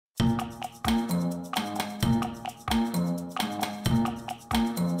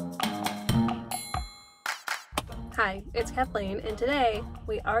Hi, it's Kathleen, and today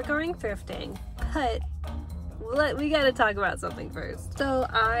we are going thrifting, but we gotta talk about something first. So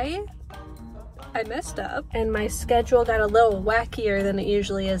I messed up and my schedule got a little wackier than it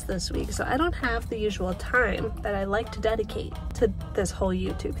usually is this week, so I don't have the usual time that I like to dedicate to this whole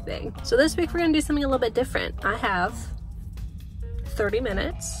YouTube thing. So this week we're gonna do something a little bit different. I have 30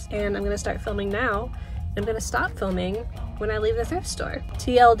 minutes and I'm gonna start filming now. I'm gonna stop filming when I leave the thrift store.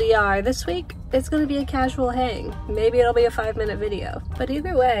 TLDR, this week it's gonna be a casual hang. Maybe it'll be a 5-minute video, but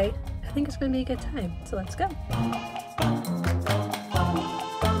either way, I think it's gonna be a good time. So let's go.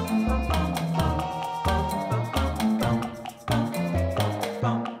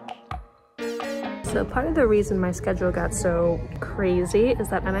 So part of the reason my schedule got so crazy is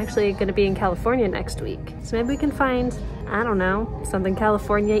that I'm actually gonna be in California next week. So maybe we can find, I don't know, something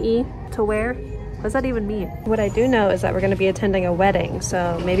California-y to wear. What does that even mean? What I do know is that we're gonna be attending a wedding,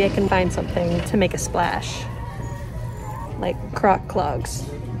 so maybe I can find something to make a splash. Like croc-clogs.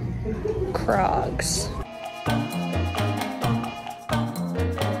 Crogs.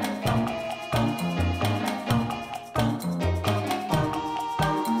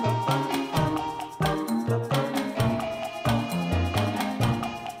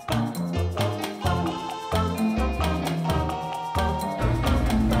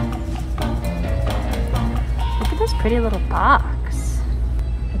 Pretty little box.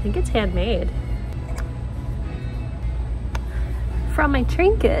 I think it's handmade. From my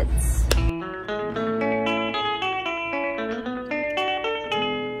trinkets.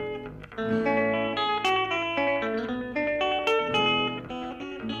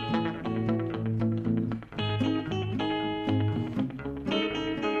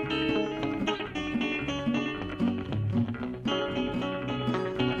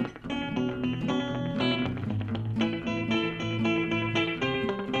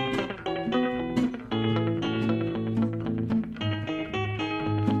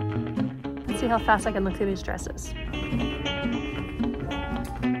 See how fast I can look through these dresses.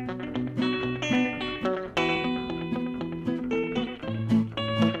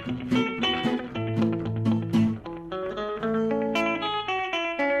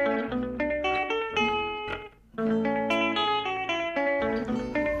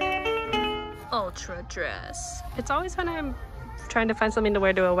 Ultra dress. It's always when I'm trying to find something to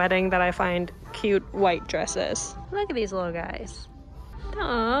wear to a wedding that I find cute white dresses. Look at these little guys.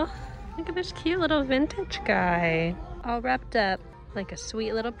 Aww. Look at this cute little vintage guy, all wrapped up like a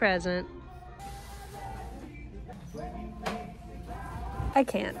sweet little present. I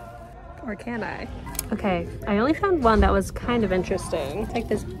can't, or can I? Okay, I only found one that was kind of interesting. It's like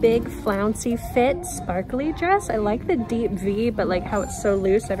this big flouncy fit sparkly dress. I like the deep V, but like how it's so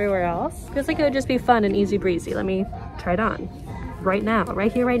loose everywhere else. Feels like it would just be fun and easy breezy. Let me try it on right now,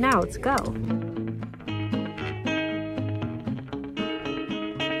 right here, right now. Let's go.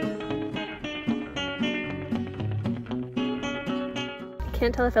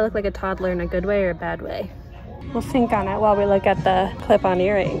 Can't tell if I look like a toddler in a good way or a bad way. We'll think on it while we look at the clip-on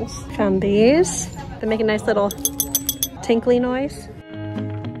earrings. Found these. They make a nice little tinkly noise.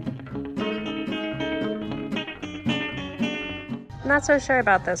 Not so sure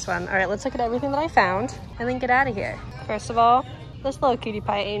about this one. All right, let's look at everything that I found and then get out of here. First of all, this little cutie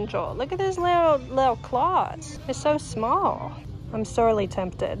pie angel. Look at his little claws. They're so small. I'm sorely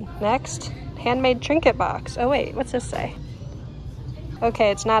tempted. Next, handmade trinket box. Oh wait, what's this say?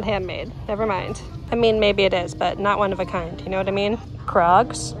 Okay, it's not handmade. Never mind. I mean, maybe it is, but not one of a kind. You know what I mean?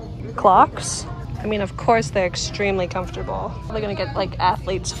 Crogs, clocks. I mean, of course they're extremely comfortable. They're gonna get like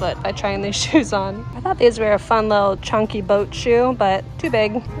athlete's foot by trying these shoes on. I thought these were a fun little chunky boat shoe, but too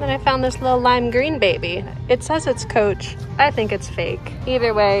big. And then I found this little lime green baby. It says it's Coach. I think it's fake.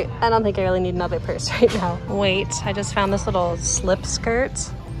 Either way, I don't think I really need another purse right now. Wait, I just found this little slip skirt.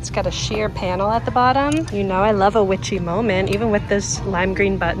 It's got a sheer panel at the bottom. You know I love a witchy moment, even with this lime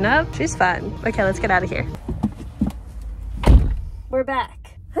green button up. She's fun. Okay, let's get out of here. We're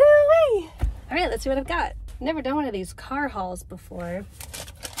back. Hoo-wee! All right, let's see what I've got. Never done one of these car hauls before.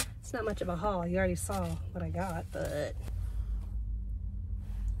 It's not much of a haul. You already saw what I got, but...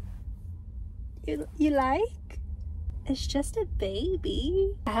 You like? It's just a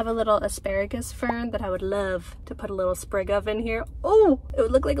baby. I have a little asparagus fern that I would love to put a little sprig of in here. Oh, it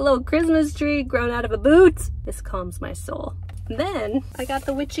would look like a little Christmas tree grown out of a boot. This calms my soul. And then I got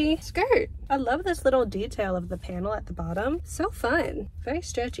the witchy skirt. I love this little detail of the panel at the bottom. So fun. Very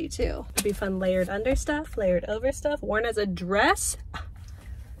stretchy too. It'd be fun layered under stuff, layered over stuff, worn as a dress.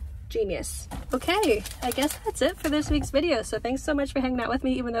 Genius. Okay, I guess that's it for this week's video. So thanks so much for hanging out with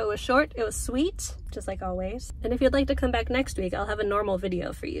me, even though it was short. It was sweet, just like always. And if you'd like to come back next week, I'll have a normal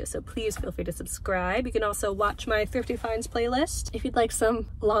video for you. So please feel free to subscribe. You can also watch my Thrifty Finds playlist if you'd like some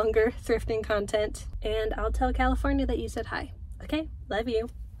longer thrifting content. And I'll tell California that you said hi. Okay, love you.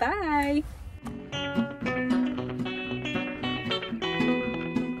 Bye.